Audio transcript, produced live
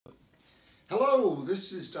Hello,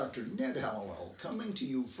 this is Dr. Ned Hallowell coming to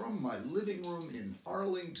you from my living room in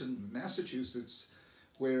Arlington, Massachusetts,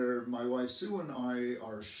 where my wife Sue and I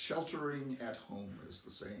are sheltering at home, as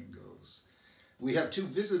the saying goes. We have two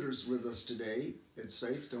visitors with us today. It's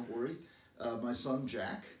safe, don't worry. My son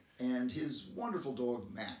Jack and his wonderful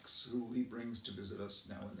dog Max, who he brings to visit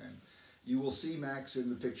us now and then. You will see Max in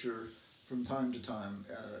the picture from time to time,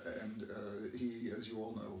 and he, as you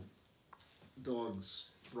all know, dogs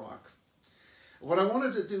rock. What I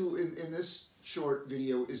wanted to do in this short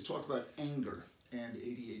video is talk about anger and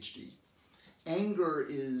ADHD. Anger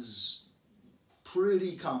is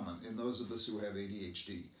pretty common in those of us who have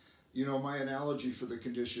ADHD. You know, my analogy for the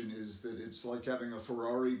condition is that it's like having a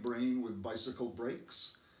Ferrari brain with bicycle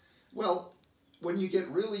brakes. Well, when you get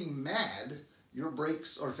really mad, your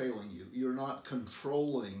brakes are failing you. You're not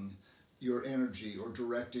controlling your energy or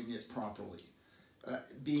directing it properly.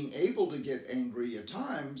 Being able to get angry at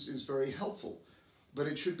times is very helpful. But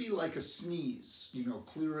it should be like a sneeze, you know,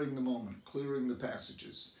 clearing the moment, clearing the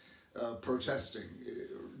passages, protesting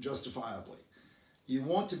justifiably. You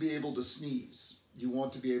want to be able to sneeze. You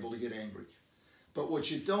want to be able to get angry. But what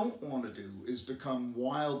you don't want to do is become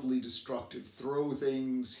wildly destructive, throw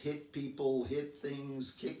things, hit people, hit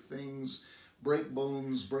things, kick things, break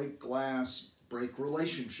bones, break glass, break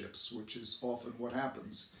relationships, which is often what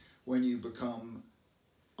happens when you become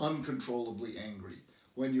uncontrollably angry,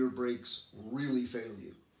 when your brakes really fail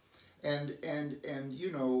you. And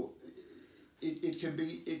you know, it can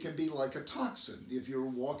be like a toxin. If you're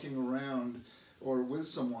walking around or with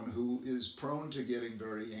someone who is prone to getting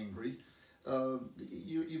very angry,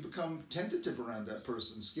 you become tentative around that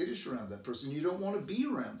person, skittish around that person. You don't want to be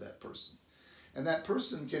around that person. And that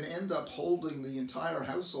person can end up holding the entire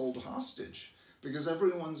household hostage because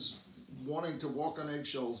everyone's wanting to walk on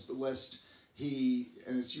eggshells lest he,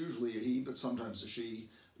 and it's usually a he, but sometimes a she,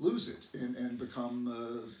 lose it and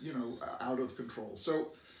become, you know, out of control. So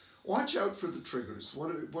watch out for the triggers.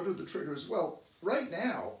 What are the triggers? Well, right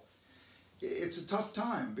now, it's a tough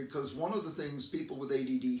time because one of the things people with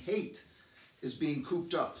ADD hate is being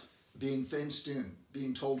cooped up, being fenced in,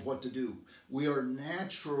 being told what to do. We are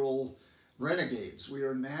natural renegades. We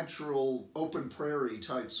are natural open prairie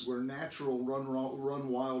types. We're natural run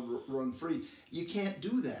wild, run free. You can't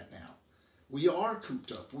do that now. We are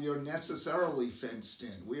cooped up. We are necessarily fenced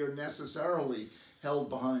in. We are necessarily held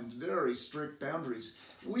behind very strict boundaries.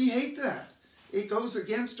 We hate that. It goes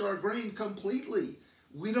against our grain completely.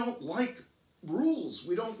 We don't like rules.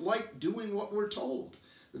 We don't like doing what we're told.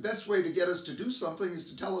 The best way to get us to do something is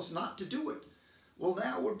to tell us not to do it. Well,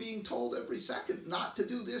 now we're being told every second not to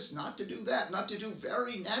do this, not to do that, not to do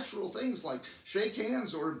very natural things like shake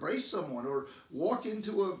hands or embrace someone or walk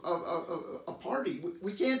into a party.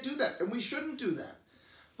 We can't do that, and we shouldn't do that.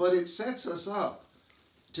 But it sets us up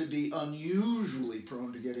to be unusually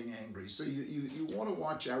prone to getting angry. So you want to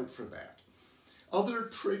watch out for that. Other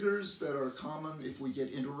triggers that are common if we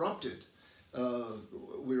get interrupted.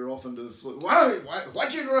 We're often to,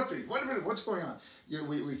 why'd you interrupt me? Wait a minute, what's going on? You know,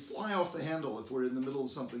 we fly off the handle if we're in the middle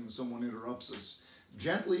of something and someone interrupts us.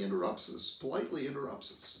 Gently interrupts us, politely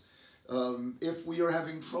interrupts us. If we are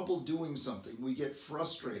having trouble doing something, we get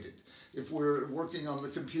frustrated. If we're working on the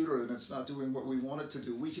computer and it's not doing what we want it to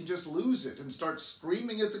do, we can just lose it and start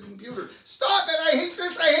screaming at the computer, stop it, I hate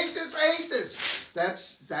this, I hate this, I hate this.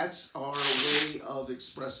 That's our way of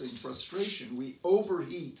expressing frustration. We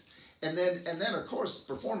overheat. And then of course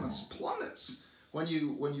performance plummets. When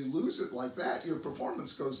you lose it like that, your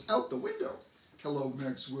performance goes out the window. Hello,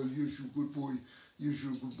 Maxwell, you're a good boy. You're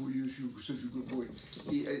a good boy. You're such a good boy.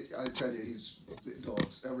 I tell you, he's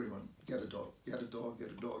dogs. Everyone, get a dog. Get a dog. Get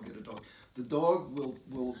a dog. Get a dog. The dog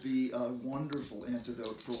will be a wonderful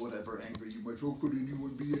antidote for whatever anger you might feel. How could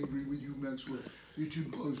anyone be angry with you, Maxwell? It's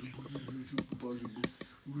impossible. It's impossible.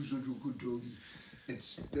 You're such a good doggy.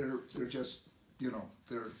 They're just, you know,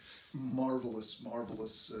 they're marvelous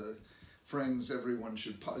friends. Everyone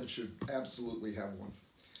should absolutely have one.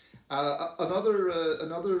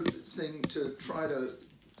 Another thing to try to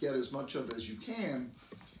get as much of as you can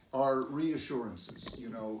are reassurances. You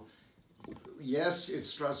know, yes, it's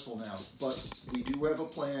stressful now, but we do have a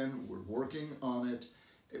plan. We're working on it.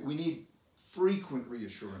 We need frequent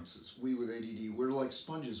reassurances. We with ADD, we're like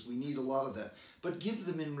sponges. We need a lot of that, but give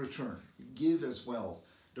them in return. Give as well.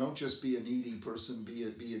 Don't just be a needy person, be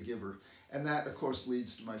a giver. And that, of course,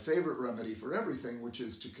 leads to my favorite remedy for everything, which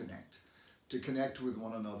is to connect. To connect with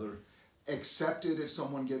one another. Accept it if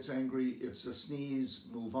someone gets angry. It's a sneeze.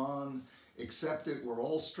 Move on. Accept it. We're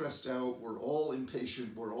all stressed out. We're all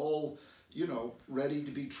impatient. We're all, you know, ready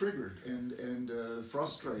to be triggered and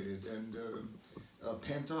frustrated. And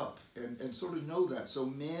pent up, and sort of know that. So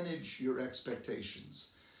manage your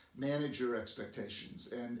expectations. Manage your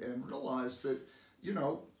expectations, and realize that, you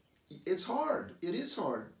know, it's hard. It is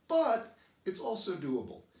hard, but it's also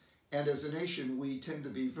doable. And as a nation, we tend to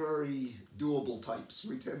be very doable types.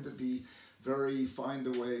 We tend to be very find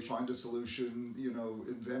a way, find a solution, you know,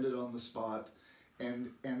 invent it on the spot.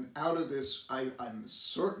 And out of this, I'm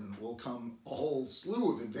certain will come a whole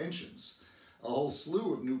slew of inventions, a whole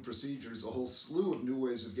slew of new procedures, a whole slew of new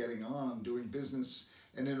ways of getting on, doing business,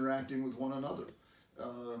 and interacting with one another.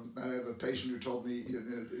 I have a patient who told me,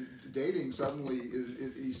 dating suddenly,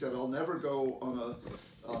 he said, I'll never go on a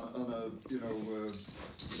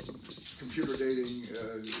computer dating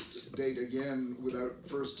date again without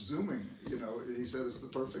first Zooming. You know, he said it's the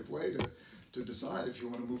perfect way to decide if you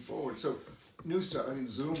want to move forward. So new stuff. I mean,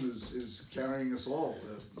 Zoom is carrying us all.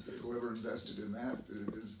 Whoever invested in that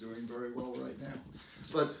is doing very well right now.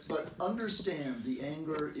 But understand the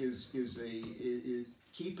anger is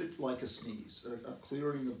keep it like a sneeze, a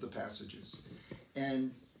clearing of the passages,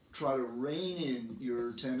 and try to rein in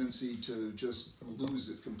your tendency to just lose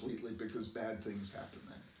it completely because bad things happen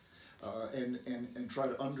then. And try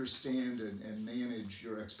to understand and manage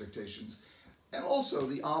your expectations. And also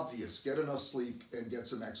the obvious, get enough sleep and get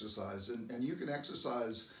some exercise. And you can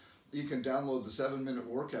exercise, you can download the 7-minute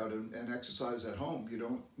workout and exercise at home. You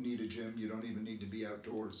don't need a gym, you don't even need to be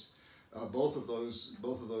outdoors. Both of those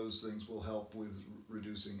things will help with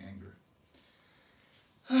reducing anger.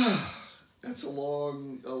 That's a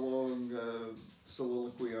long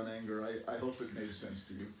soliloquy on anger. I hope it made sense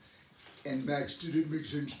to you. And Max, did it make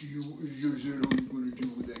sense to you? Is that all you're going to do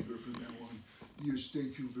with anger from now on? Yes,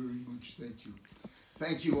 thank you very much. Thank you.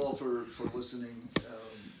 Thank you all for listening.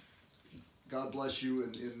 God bless you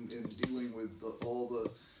in dealing with all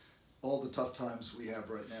the tough times we have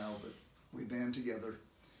right now. But we band together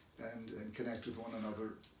and connect with one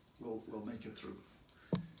another. We'll make it through.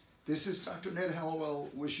 This is Dr. Ned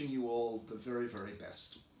Hallowell wishing you all the very, very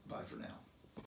best. Bye for now.